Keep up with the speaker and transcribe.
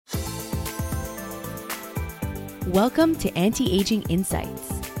Welcome to Anti-Aging Insights,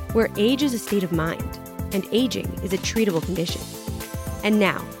 where age is a state of mind and aging is a treatable condition. And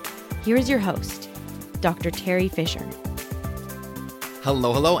now, here is your host, Dr. Terry Fisher.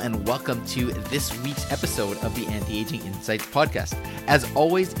 Hello, and welcome to this week's episode of the Anti-Aging Insights podcast. As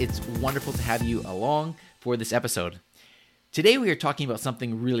always, it's wonderful to have you along for this episode. Today, we are talking about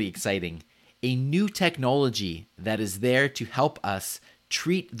something really exciting, a new technology that is there to help us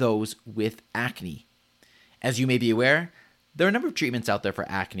treat those with acne. As you may be aware, there are a number of treatments out there for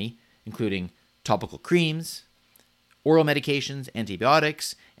acne, including topical creams, oral medications,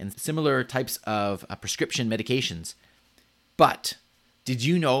 antibiotics, and similar types of prescription medications. But did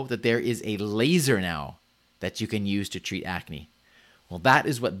you know that there is a laser now that you can use to treat acne? Well, that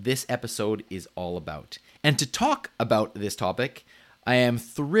is what this episode is all about. And to talk about this topic, I am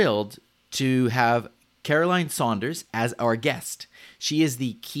thrilled to have Caroline Saunders as our guest. She is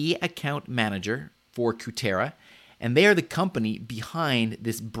the key account manager for Cutera, and they are the company behind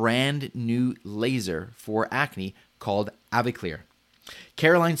this brand new laser for acne called AviClear.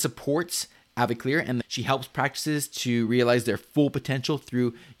 Caroline supports AviClear, and she helps practices to realize their full potential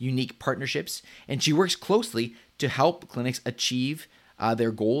through unique partnerships, and she works closely to help clinics achieve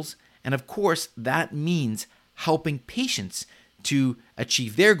their goals. And of course, that means helping patients to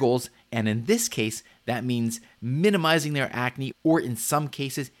achieve their goals, and in this case, that means minimizing their acne, or in some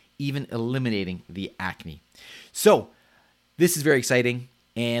cases, even eliminating the acne. So, this is very exciting,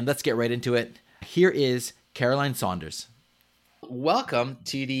 and let's get right into it. Here is Caroline Saunders. Welcome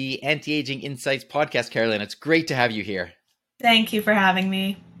to the Anti-Aging Insights podcast, Caroline. It's great to have you here. Thank you for having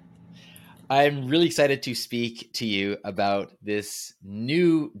me. I'm really excited to speak to you about this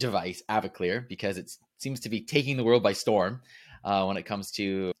new device, AviClear, because it seems to be taking the world by storm when it comes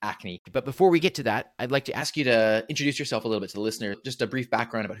to acne. But before we get to that, I'd like to ask you to introduce yourself a little bit to the listener, just a brief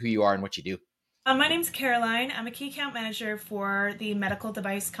background about who you are and what you do. My name's Caroline. I'm a key account manager for the medical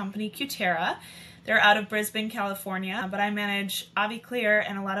device company Cutera. They're out of Brisbane, California, but I manage AviClear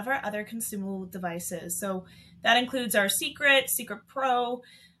and a lot of our other consumable devices. So that includes our Secret Pro,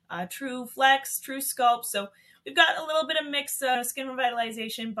 True Flex, True Sculpt. So we've got a little bit of mix of skin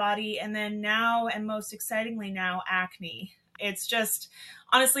revitalization, body, and then now, and most excitingly now, acne. It's just,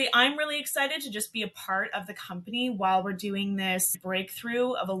 honestly, I'm really excited to just be a part of the company while we're doing this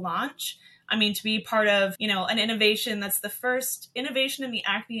breakthrough of a launch. I mean, to be part of, an innovation that's the first innovation in the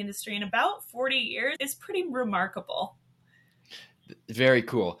acne industry in about 40 years is pretty remarkable. Very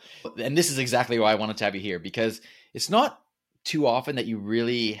cool. And this is exactly why I wanted to have you here, because it's not too often that you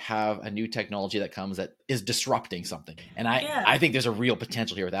really have a new technology that comes that is disrupting something. And I think there's a real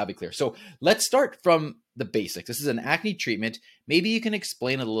potential here with AviClear. So let's start from the basics. This is an acne treatment. Maybe you can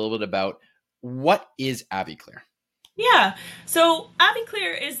explain a little bit about what is AviClear. Yeah, so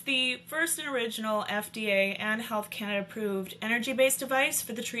AviClear is the first and original FDA and Health Canada approved energy-based device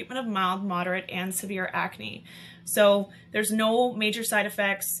for the treatment of mild, moderate, and severe acne. So there's no major side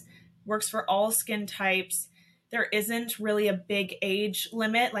effects, works for all skin types. There isn't really a big age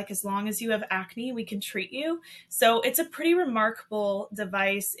limit, like as long as you have acne, we can treat you. So it's a pretty remarkable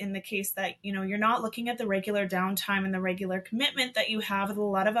device in the case that, you're not looking at the regular downtime and the regular commitment that you have with a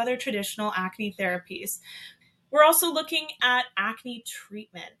lot of other traditional acne therapies. We're also looking at acne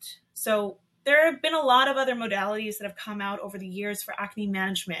treatment. So there have been a lot of other modalities that have come out over the years for acne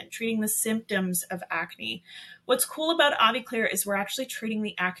management, treating the symptoms of acne. What's cool about AviClear is we're actually treating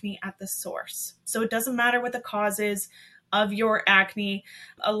the acne at the source. So it doesn't matter what the cause is of your acne.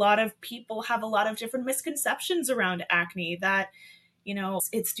 A lot of people have a lot of different misconceptions around acne that,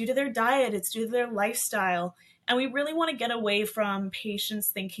 it's due to their diet, it's due to their lifestyle. And we really want to get away from patients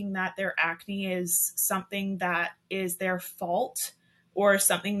thinking that their acne is something that is their fault or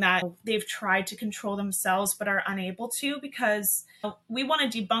something that they've tried to control themselves but are unable to, because we want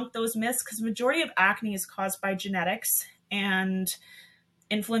to debunk those myths, because the majority of acne is caused by genetics and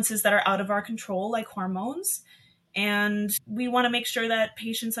influences that are out of our control, like hormones. And we want to make sure that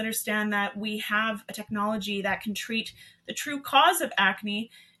patients understand that we have a technology that can treat the true cause of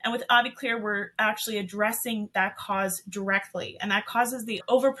acne. And with AviClear, we're actually addressing that cause directly. And that causes the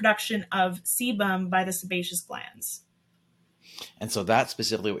overproduction of sebum by the sebaceous glands. And so that's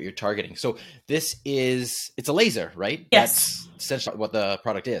specifically what you're targeting. So it's a laser, right? Yes. That's essentially what the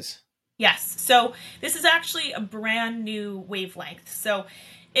product is. Yes. So this is actually a brand new wavelength. So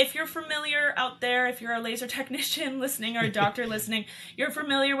if you're familiar out there, if you're a laser technician listening or a doctor listening, you're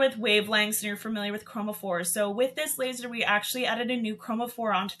familiar with wavelengths and you're familiar with chromophores. So with this laser, we actually added a new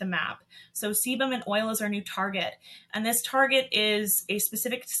chromophore onto the map. So sebum and oil is our new target. And this target is a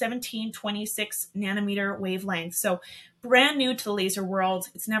specific 1726 nanometer wavelength. So brand new to the laser world.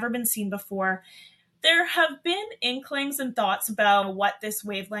 It's never been seen before. There have been inklings and thoughts about what this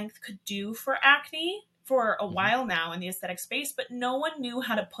wavelength could do for acne for a while now in the aesthetic space, but no one knew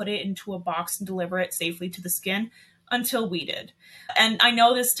how to put it into a box and deliver it safely to the skin until we did. And I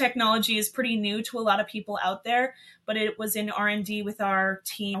know this technology is pretty new to a lot of people out there, but it was in R&D with our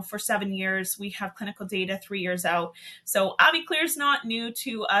team for 7 years. We have clinical data 3 years out. So AviClear is not new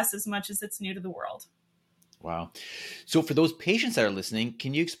to us as much as it's new to the world. Wow. So for those patients that are listening,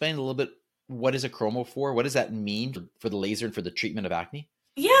 can you explain a little bit what is a chromophore? What does that mean for the laser and for the treatment of acne?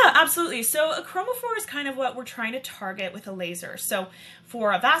 Yeah, absolutely. So a chromophore is kind of what we're trying to target with a laser. So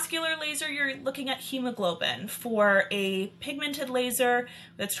for a vascular laser, you're looking at hemoglobin. For a pigmented laser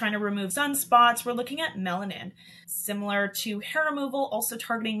that's trying to remove sunspots, we're looking at melanin. Similar to hair removal, also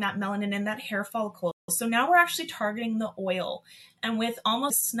targeting that melanin in that hair follicle. So now we're actually targeting the oil. And with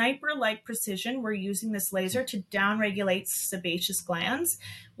almost sniper-like precision, we're using this laser to downregulate sebaceous glands,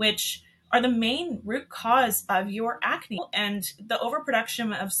 which are the main root cause of your acne. And the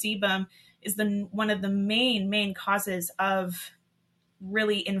overproduction of sebum is one of the main causes of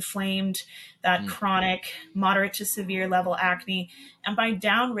really inflamed, that chronic, moderate to severe level acne. And by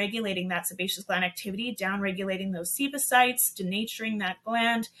down regulating that sebaceous gland activity, down regulating those sebocytes, denaturing that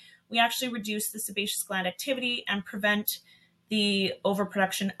gland, we actually reduce the sebaceous gland activity and prevent the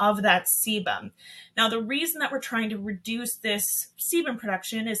overproduction of that sebum. Now, the reason that we're trying to reduce this sebum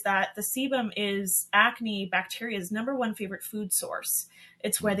production is that the sebum is acne bacteria's number one favorite food source.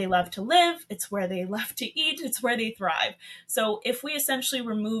 It's where they love to live. It's where they love to eat. It's where they thrive. So if we essentially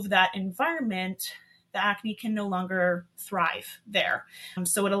remove that environment, the acne can no longer thrive there.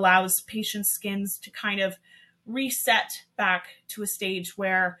 So it allows patients' skins to kind of reset back to a stage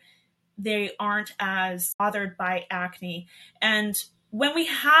where they aren't as bothered by acne. And when we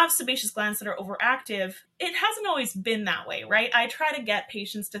have sebaceous glands that are overactive, it hasn't always been that way, right? I try to get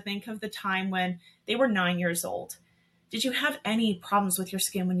patients to think of the time when they were 9 years old. Did you have any problems with your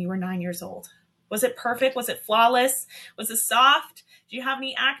skin when you were 9 years old? Was it perfect? Was it flawless? Was it soft? Do you have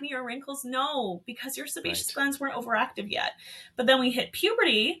any acne or wrinkles? No, because your sebaceous glands weren't overactive yet. But then we hit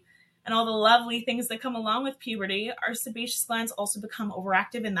puberty, and all the lovely things that come along with puberty, our sebaceous glands also become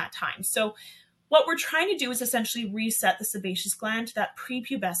overactive in that time. So what we're trying to do is essentially reset the sebaceous gland to that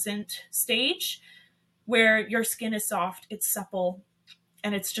prepubescent stage where your skin is soft, it's supple,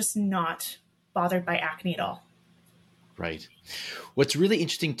 and it's just not bothered by acne at all. Right. What's really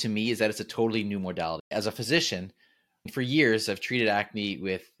interesting to me is that it's a totally new modality. As a physician, for years, I've treated acne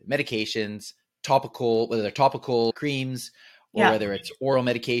with medications, whether they're topical creams, or whether it's oral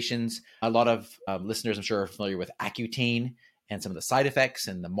medications. A lot of listeners, I'm sure, are familiar with Accutane and some of the side effects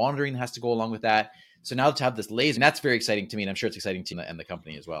and the monitoring that has to go along with that. So now to have this laser, and that's very exciting to me, and I'm sure it's exciting to you and the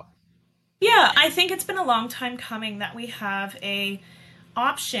company as well. Yeah, I think it's been a long time coming that we have a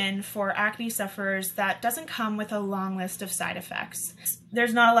option for acne sufferers that doesn't come with a long list of side effects.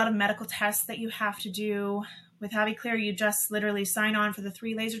 There's not a lot of medical tests that you have to do. With AviClear, you just literally sign on for the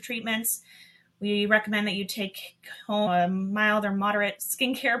 3 laser treatments. We recommend that you take home a mild or moderate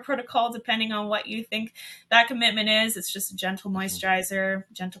skincare protocol, depending on what you think that commitment is. It's just a gentle moisturizer,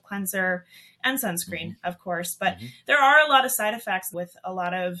 gentle cleanser, and sunscreen, of course. But there are a lot of side effects with a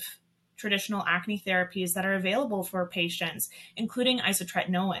lot of traditional acne therapies that are available for patients, including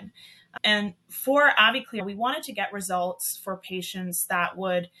isotretinoin. And for AviClear, we wanted to get results for patients that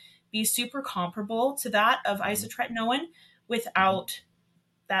would be super comparable to that of isotretinoin without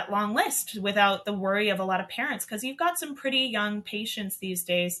that long list, without the worry of a lot of parents, because you've got some pretty young patients these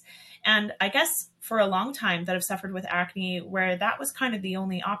days. And I guess for a long time that have suffered with acne, where that was kind of the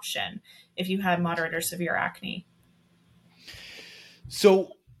only option if you had moderate or severe acne.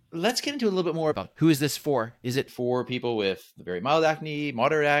 So let's get into a little bit more about who is this for? Is it for people with very mild acne,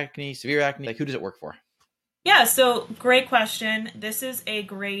 moderate acne, severe acne? Like, who does it work for? Yeah, so great question. This is a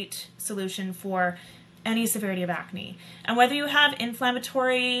great solution for any severity of acne. And whether you have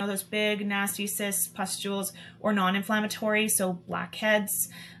inflammatory, those big, nasty cysts, pustules, or non-inflammatory, so blackheads,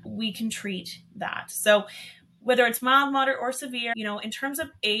 we can treat that. So whether it's mild, moderate, or severe, in terms of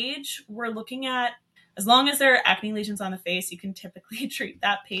age, we're looking at, as long as there are acne lesions on the face, you can typically treat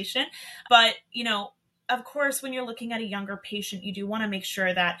that patient. But, of course, when you're looking at a younger patient, you do want to make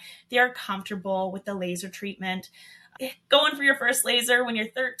sure that they are comfortable with the laser treatment. Going for your first laser when you're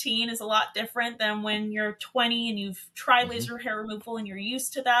 13 is a lot different than when you're 20 and you've tried laser hair removal and you're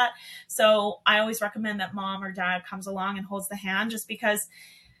used to that. So I always recommend that mom or dad comes along and holds the hand, just because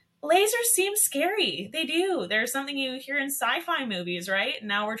Lasers seem scary. They do. There's something you hear in sci-fi movies, right? And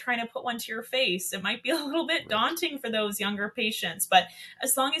now we're trying to put one to your face. It might be a little bit daunting for those younger patients, but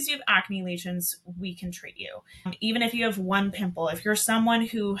as long as you have acne lesions, we can treat you. Even if you have one pimple, if you're someone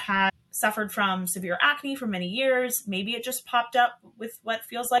who has suffered from severe acne for many years, maybe it just popped up with what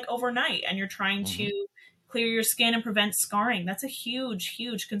feels like overnight, and you're trying to clear your skin and prevent scarring. That's a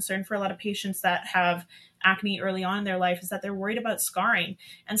huge concern for a lot of patients that have acne early on in their life, is that they're worried about scarring.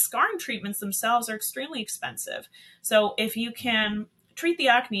 And scarring treatments themselves are extremely expensive. So if you can treat the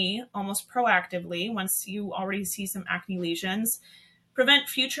acne almost proactively once you already see some acne lesions, prevent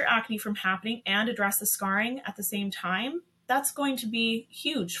future acne from happening, and address the scarring at the same time, that's going to be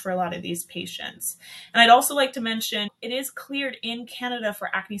huge for a lot of these patients. And I'd also like to mention, it is cleared in Canada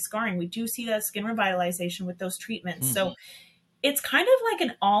for acne scarring. We do see that skin revitalization with those treatments. So it's kind of like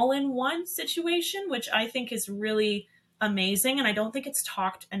an all-in-one situation, which I think is really amazing. And I don't think it's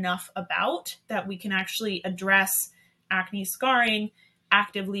talked enough about, that we can actually address acne scarring,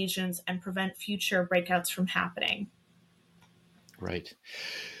 active lesions, and prevent future breakouts from happening. Right.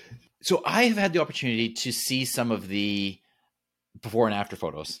 So I have had the opportunity to see some of the before and after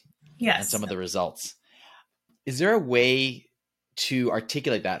photos. Yes. And some of the results. Is there a way to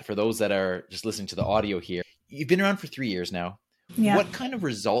articulate that for those that are just listening to the audio here? You've been around for 3 years now. Yeah. What kind of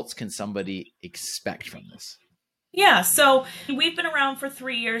results can somebody expect from this? Yeah, so we've been around for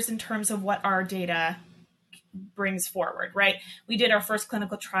 3 years in terms of what our data brings forward, right? We did our first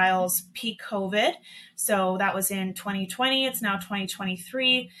clinical trials peak COVID. So that was in 2020. It's now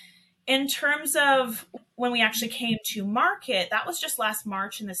 2023. In terms of when we actually came to market, that was just last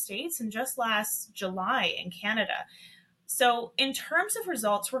March in the States and just last July in Canada. So in terms of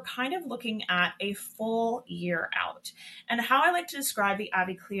results, we're kind of looking at a full year out. And how I like to describe the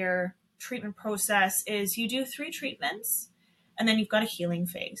AviClear treatment process is you do 3 treatments, and then you've got a healing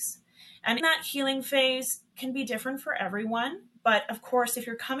phase. And that healing phase can be different for everyone. But of course, if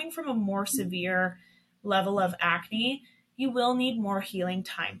you're coming from a more severe level of acne, you will need more healing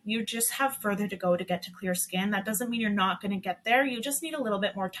time. You just have further to go to get to clear skin. That doesn't mean you're not going to get there. You just need a little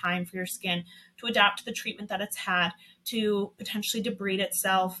bit more time for your skin to adapt to the treatment that it's had, to potentially debride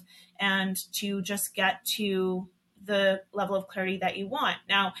itself, and to just get to the level of clarity that you want.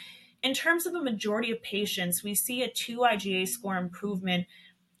 Now, in terms of the majority of patients, we see a 2 IGA score improvement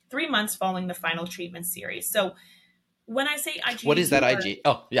 3 months following the final treatment series. So when I say IGA, what is that IGA?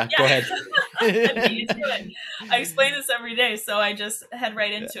 Oh, yeah, go ahead. I explain this every day, so I just head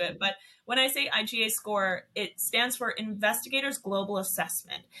right into it. But when I say IGA score, it stands for Investigators Global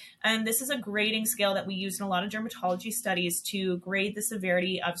Assessment. And this is a grading scale that we use in a lot of dermatology studies to grade the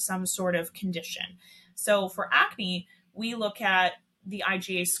severity of some sort of condition. So for acne, we look at the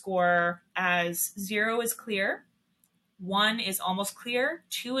IGA score as 0 is clear, 1 is almost clear,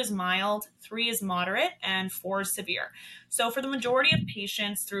 2 is mild, 3 is moderate, and 4 is severe. So for the majority of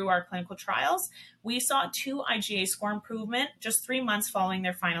patients through our clinical trials, we saw 2 IGA score improvement just 3 months following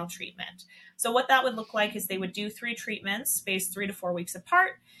their final treatment. So what that would look like is they would do 3 treatments spaced 3 to 4 weeks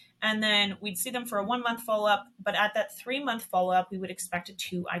apart, and then we'd see them for a 1-month follow-up, but at that 3-month follow-up, we would expect a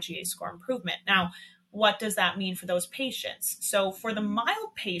 2 IGA score improvement. Now, what does that mean for those patients? So for the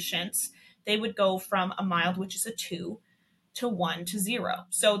mild patients, they would go from a mild, which is a 2, to 1 to 0.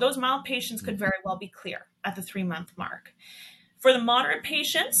 So those mild patients could very well be clear at the 3-month mark. For the moderate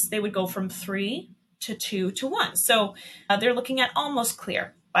patients, they would go from 3 to 2 to 1. So they're looking at almost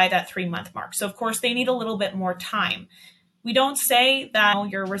clear by that 3-month mark. So of course, they need a little bit more time. We don't say that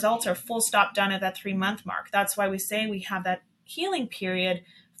your results are full stop done at that 3-month mark. That's why we say we have that healing period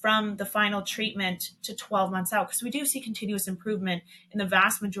from the final treatment to 12 months out, because we do see continuous improvement in the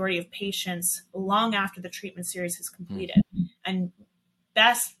vast majority of patients long after the treatment series is completed. And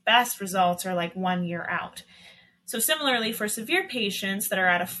best results are like 1 year out. So similarly, for severe patients that are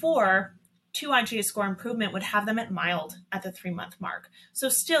at a 4, 2 IGA score improvement would have them at mild at the 3-month mark. So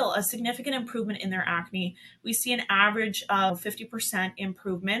still a significant improvement in their acne. We see an average of 50%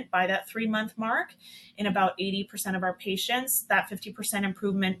 improvement by that 3-month mark in about 80% of our patients. That 50%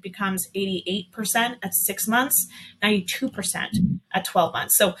 improvement becomes 88% at 6 months, 92% at 12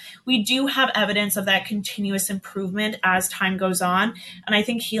 months. So we do have evidence of that continuous improvement as time goes on. And I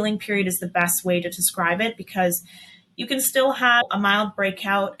think healing period is the best way to describe it, because you can still have a mild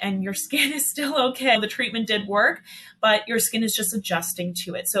breakout and your skin is still okay. The treatment did work, but your skin is just adjusting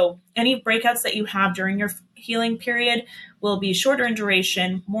to it. So any breakouts that you have during your healing period will be shorter in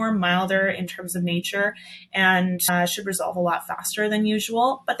duration, more milder in terms of nature, and should resolve a lot faster than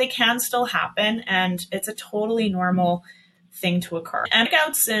usual, but they can still happen, and it's a totally normal thing to occur. And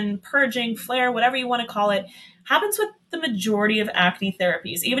breakouts and purging, flare, whatever you want to call it, Happens with the majority of acne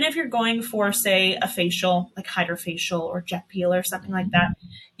therapies. Even if you're going for, say, a facial, like hydrofacial or jet peel or something like that,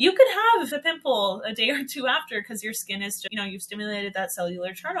 you could have a pimple a day or two after because your skin is, you've stimulated that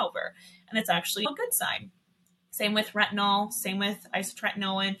cellular turnover, and it's actually a good sign. Same with retinol, same with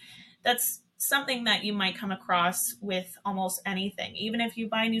isotretinoin. That's something that you might come across with almost anything. Even if you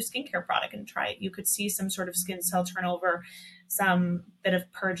buy a new skincare product and try it, you could see some sort of skin cell turnover, some bit of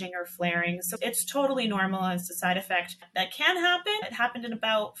purging or flaring. So it's totally normal, and it's a side effect that can happen. It happened in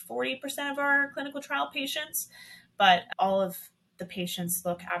about 40% of our clinical trial patients, but all of the patients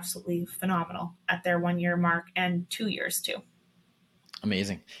look absolutely phenomenal at their 1 year mark and 2 years too.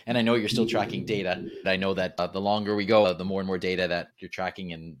 Amazing. And I know you're still tracking data. I know that the longer we go, the more and more data that you're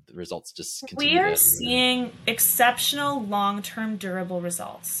tracking, and the results just continue. We are seeing exceptional long-term durable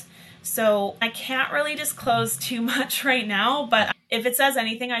results. So I can't really disclose too much right now, but if it says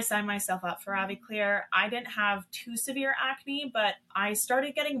anything, I signed myself up for AviClear. I didn't have too severe acne, but I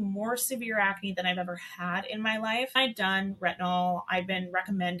started getting more severe acne than I've ever had in my life. I'd done retinol. I've been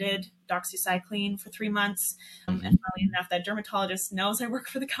recommended doxycycline for 3 months. And funny enough, that dermatologist knows I work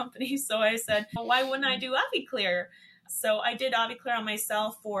for the company. So I said, well, why wouldn't I do AviClear? So I did AviClear on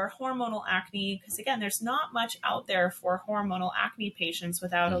myself for hormonal acne because, again, there's not much out there for hormonal acne patients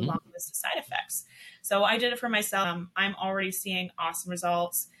without a long list of side effects. So I did it for myself. I'm already seeing awesome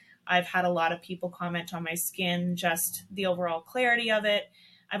results. I've had a lot of people comment on my skin, just the overall clarity of it.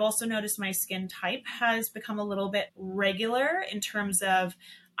 I've also noticed my skin type has become a little bit regular in terms of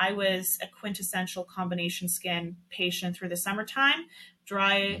I was a quintessential combination skin patient through the summertime,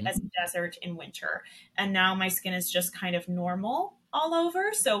 dry as a desert in winter. And now my skin is just kind of normal all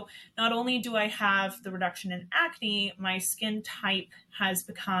over. So not only do I have the reduction in acne, my skin type has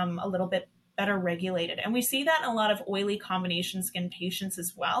become a little bit better regulated. And we see that in a lot of oily combination skin patients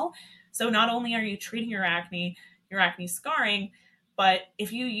as well. So not only are you treating your acne scarring, but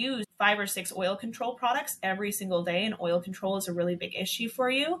if you use 5 or 6 oil control products every single day, and oil control is a really big issue for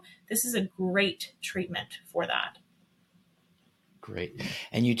you, this is a great treatment for that. Great.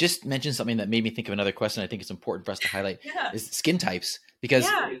 And you just mentioned something that made me think of another question I think it's important for us to highlight is skin types, because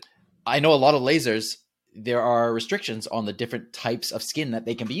I know a lot of lasers, there are restrictions on the different types of skin that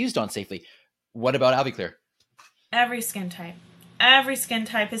they can be used on safely. What about AviClear? Every skin type. Every skin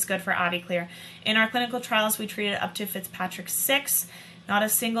type is good for AviClear. In our clinical trials, we treated up to Fitzpatrick 6, not a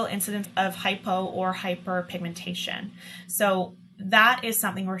single incident of hypo or hyperpigmentation. So that is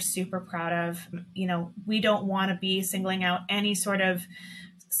something we're super proud of. We don't want to be singling out any sort of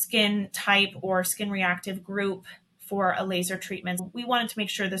skin type or skin reactive group for a laser treatment. We wanted to make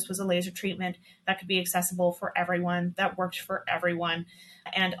sure this was a laser treatment that could be accessible for everyone, that worked for everyone.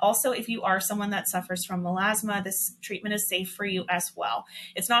 And also, if you are someone that suffers from melasma, this treatment is safe for you as well.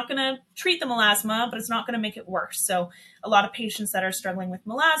 It's not going to treat the melasma, but it's not going to make it worse. So a lot of patients that are struggling with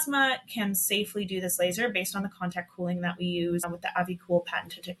melasma can safely do this laser based on the contact cooling that we use with the AviCool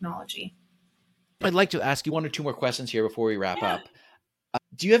patented technology. I'd like to ask you 1 or 2 more questions here before we wrap up.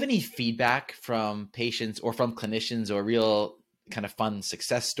 Do you have any feedback from patients or from clinicians or real kind of fun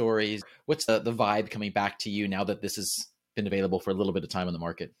success stories? What's the vibe coming back to you now that this has been available for a little bit of time on the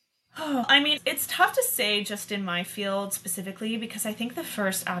market? It's tough to say just in my field specifically, because I think the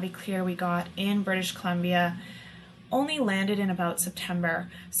first AviClear we got in British Columbia only landed in about September.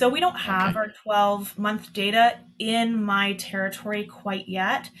 So we don't have our 12-month data in my territory quite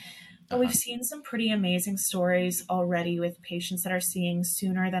yet. But we've seen some pretty amazing stories already with patients that are seeing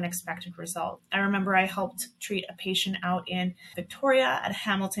sooner than expected results. I remember I helped treat a patient out in Victoria at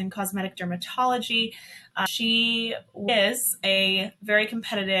Hamilton Cosmetic Dermatology. She is a very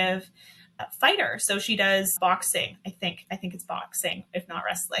competitive fighter. So she does boxing. I think it's boxing, if not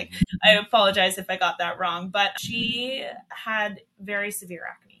wrestling. I apologize if I got that wrong, but she had very severe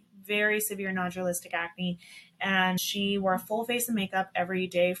acne, very severe nodulistic acne. And she wore a full face of makeup every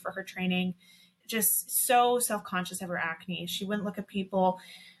day for her training, just so self-conscious of her acne. She wouldn't look at people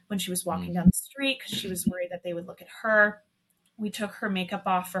when she was walking down the street because she was worried that they would look at her. We took her makeup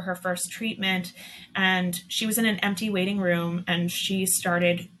off for her first treatment, and she was in an empty waiting room, and she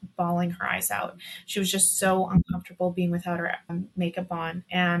started bawling her eyes out. She was just so uncomfortable being without her makeup on.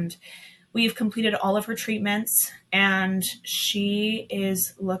 And we've completed all of her treatments, and she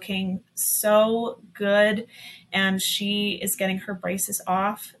is looking so good, and she is getting her braces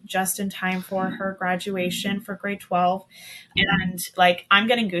off just in time for her graduation for grade 12. And I'm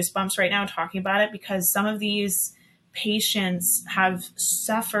getting goosebumps right now talking about it, because some of these patients have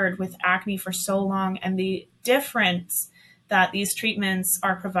suffered with acne for so long, and the difference that these treatments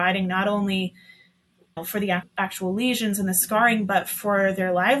are providing, not only for the actual lesions and the scarring, but for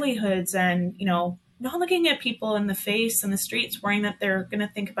their livelihoods and, not looking at people in the face in the streets, worrying that they're going to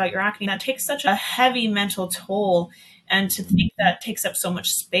think about your acne. That takes such a heavy mental toll. And to think that takes up so much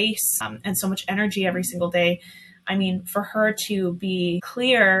space and so much energy every single day. I mean, for her to be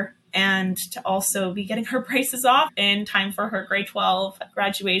clear and to also be getting her braces off in time for her grade 12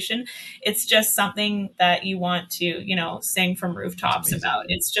 graduation, it's just something that you want to, sing from rooftops about.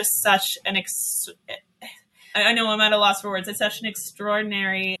 It's just such I know I'm at a loss for words. It's such an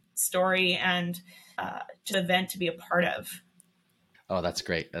extraordinary story and event to be a part of. Oh, that's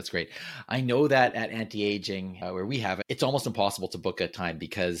great. That's great. I know that at Anti-Aging, where we have it, it's almost impossible to book a time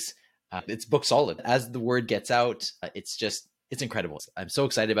because it's book solid. As the word gets out, it's incredible. I'm so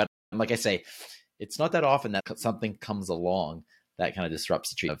excited about it. And like I say, it's not that often that something comes along that kind of disrupts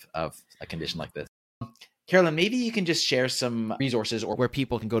the treatment of a condition like this. Caroline, maybe you can just share some resources or where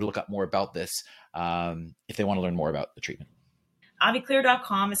people can go to look up more about this if they want to learn more about the treatment.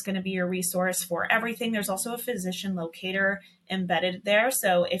 AviClear.com is going to be your resource for everything. There's also a physician locator embedded there.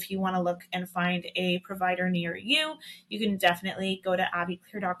 So if you want to look and find a provider near you, you can definitely go to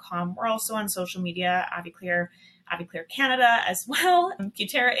AviClear.com. We're also on social media, AviClear Canada as well,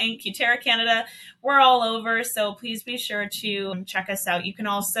 Cutera Inc., Cutera Canada. We're all over. So please be sure to check us out. You can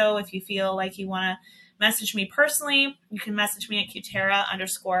also, if you feel like you want to message me personally, you can message me at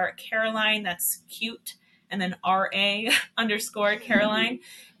Cutera_Caroline. That's cute. And then RA_Caroline.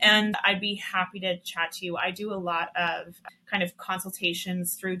 And I'd be happy to chat to you. I do a lot of kind of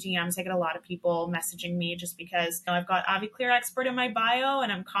consultations through DMs. I get a lot of people messaging me just because I've got AviClear expert in my bio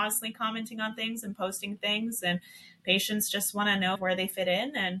and I'm constantly commenting on things and posting things. And patients just want to know where they fit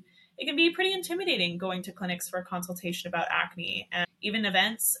in. And it can be pretty intimidating going to clinics for a consultation about acne and even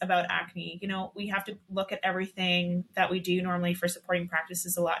events about acne. We have to look at everything that we do normally for supporting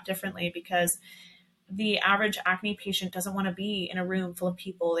practices a lot differently because the average acne patient doesn't want to be in a room full of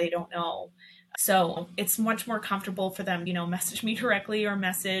people they don't know. So it's much more comfortable for them, message me directly or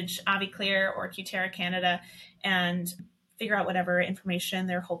message AviClear or Cutera Canada and figure out whatever information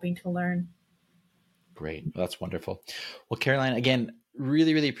they're hoping to learn. Great. Well, that's wonderful. Well, Caroline, again,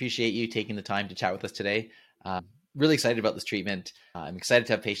 really, really appreciate you taking the time to chat with us today. Really excited about this treatment. I'm excited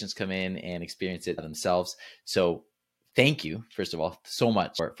to have patients come in and experience it themselves. So thank you, first of all, so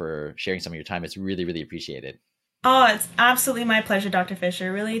much for sharing some of your time. It's really, really appreciated. Oh, it's absolutely my pleasure, Dr.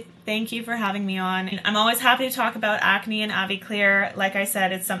 Fisher. Really, thank you for having me on. I'm always happy to talk about acne and AviClear. Like I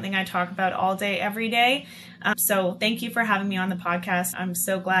said, it's something I talk about all day, every day. So thank you for having me on the podcast. I'm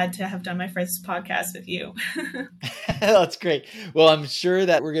so glad to have done my first podcast with you. That's great. Well, I'm sure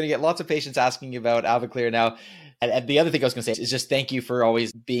that we're going to get lots of patients asking about AviClear now. And the other thing I was going to say is just thank you for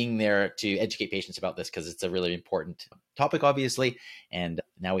always being there to educate patients about this because it's a really important topic, obviously. And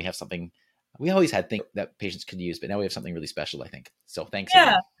now we have something, we always had things that patients could use, but now we have something really special, I think. So thanks.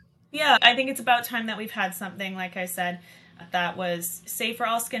 Yeah. Yeah. I think it's about time that we've had something, like I said, that was safe for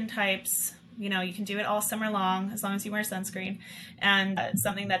all skin types. You can do it all summer long as you wear sunscreen, and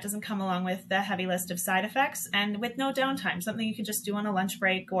something that doesn't come along with the heavy list of side effects and with no downtime, something you can just do on a lunch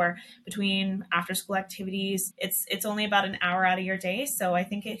break or between after school activities. It's only about an hour out of your day. So I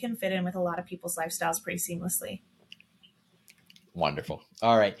think it can fit in with a lot of people's lifestyles pretty seamlessly. Wonderful.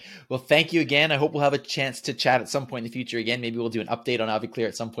 All right. Well, thank you again. I hope we'll have a chance to chat at some point in the future again. Maybe we'll do an update on AviClear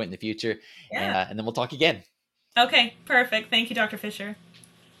at some point in the future. Yeah. And then we'll talk again. Okay, perfect. Thank you, Dr. Fisher.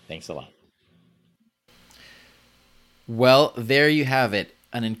 Thanks a lot. Well, there you have it.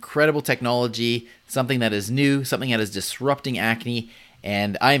 An incredible technology, something that is new, something that is disrupting acne,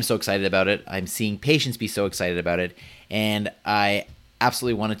 and I am so excited about it. I'm seeing patients be so excited about it, and I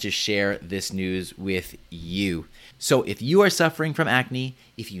absolutely wanted to share this news with you. So if you are suffering from acne,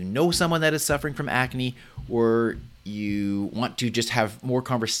 if you know someone that is suffering from acne, or you want to just have more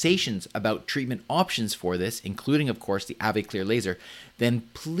conversations about treatment options for this, including, of course, the AviClear Laser, then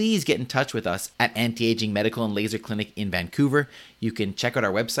please get in touch with us at Anti-Aging Medical and Laser Clinic in Vancouver. You can check out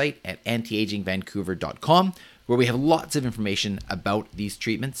our website at antiagingvancouver.com, where we have lots of information about these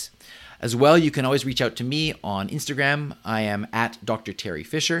treatments. As well, you can always reach out to me on Instagram. I am at Dr. Terry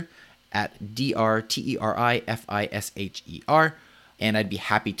Fisher, at DrTerifisher, and I'd be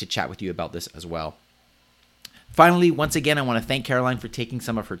happy to chat with you about this as well. Finally, once again, I want to thank Caroline for taking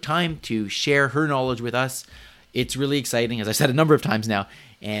some of her time to share her knowledge with us. It's really exciting, as I said a number of times now,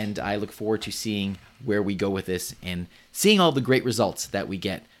 and I look forward to seeing where we go with this and seeing all the great results that we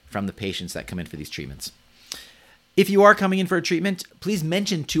get from the patients that come in for these treatments. If you are coming in for a treatment, please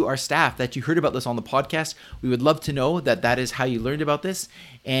mention to our staff that you heard about this on the podcast. We would love to know that that is how you learned about this,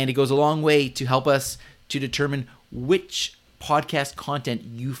 and it goes a long way to help us to determine which podcast content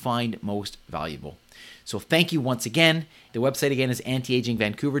you find most valuable. So thank you once again. The website again is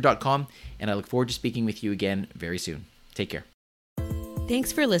antiagingvancouver.com, and I look forward to speaking with you again very soon. Take care.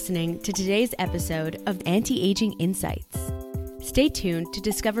 Thanks for listening to today's episode of Anti-Aging Insights. Stay tuned to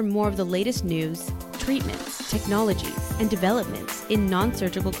discover more of the latest news, treatments, technologies, and developments in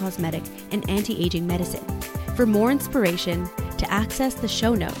non-surgical cosmetic and anti-aging medicine. For more inspiration, to access the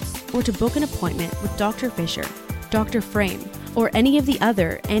show notes, or to book an appointment with Dr. Fisher, Dr. Frame, or any of the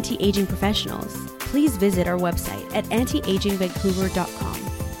other anti-aging professionals, please visit our website at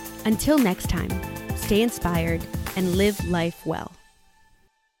antiagingvancouver.com. Until next time, stay inspired and live life well.